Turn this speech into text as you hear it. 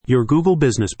Your Google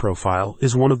Business Profile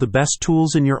is one of the best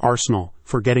tools in your arsenal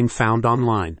for getting found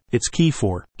online. It's key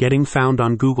for getting found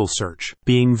on Google search,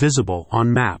 being visible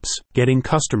on maps, getting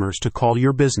customers to call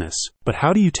your business. But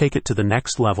how do you take it to the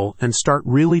next level and start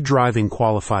really driving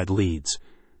qualified leads?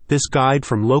 This guide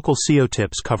from Local SEO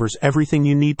Tips covers everything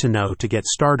you need to know to get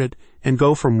started and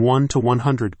go from 1 to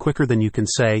 100 quicker than you can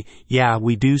say, yeah,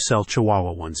 we do sell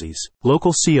Chihuahua onesies.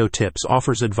 Local SEO Tips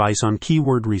offers advice on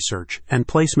keyword research and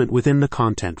placement within the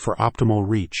content for optimal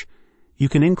reach. You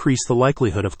can increase the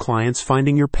likelihood of clients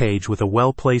finding your page with a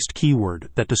well-placed keyword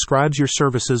that describes your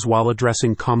services while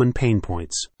addressing common pain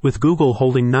points. With Google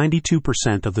holding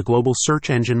 92% of the global search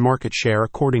engine market share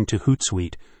according to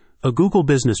Hootsuite, a Google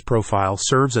Business Profile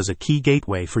serves as a key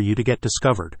gateway for you to get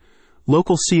discovered.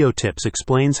 Local SEO Tips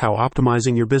explains how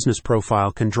optimizing your business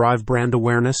profile can drive brand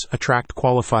awareness, attract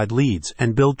qualified leads,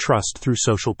 and build trust through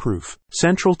social proof.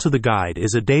 Central to the guide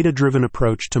is a data-driven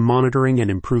approach to monitoring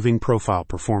and improving profile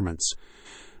performance.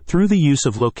 Through the use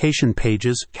of location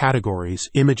pages, categories,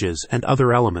 images, and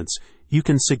other elements, you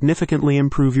can significantly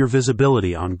improve your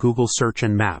visibility on Google Search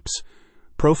and Maps.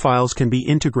 Profiles can be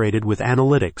integrated with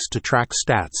analytics to track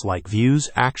stats like views,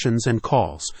 actions, and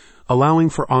calls,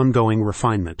 allowing for ongoing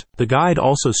refinement. The guide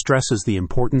also stresses the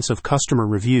importance of customer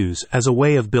reviews as a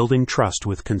way of building trust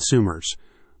with consumers.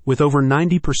 With over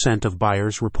 90% of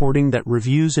buyers reporting that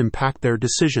reviews impact their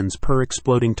decisions per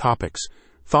exploding topics,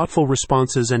 thoughtful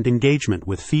responses and engagement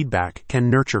with feedback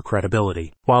can nurture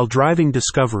credibility. While driving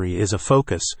discovery is a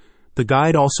focus, the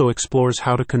guide also explores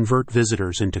how to convert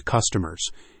visitors into customers.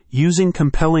 Using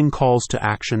compelling calls to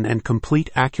action and complete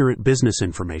accurate business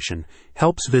information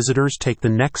helps visitors take the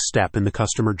next step in the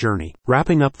customer journey.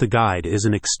 Wrapping up the guide is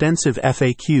an extensive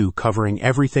FAQ covering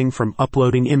everything from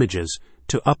uploading images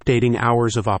to updating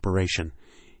hours of operation.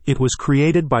 It was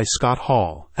created by Scott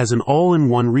Hall as an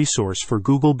all-in-one resource for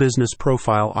Google Business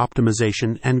Profile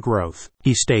optimization and growth.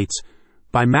 He states,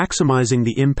 by maximizing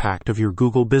the impact of your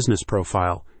Google Business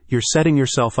Profile, you're setting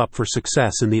yourself up for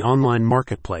success in the online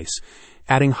marketplace.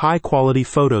 Adding high-quality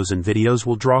photos and videos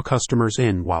will draw customers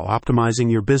in, while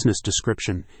optimizing your business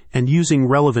description and using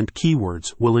relevant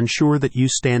keywords will ensure that you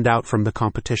stand out from the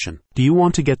competition. Do you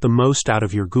want to get the most out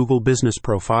of your Google Business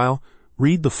Profile?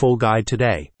 Read the full guide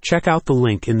today. Check out the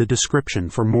link in the description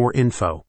for more info.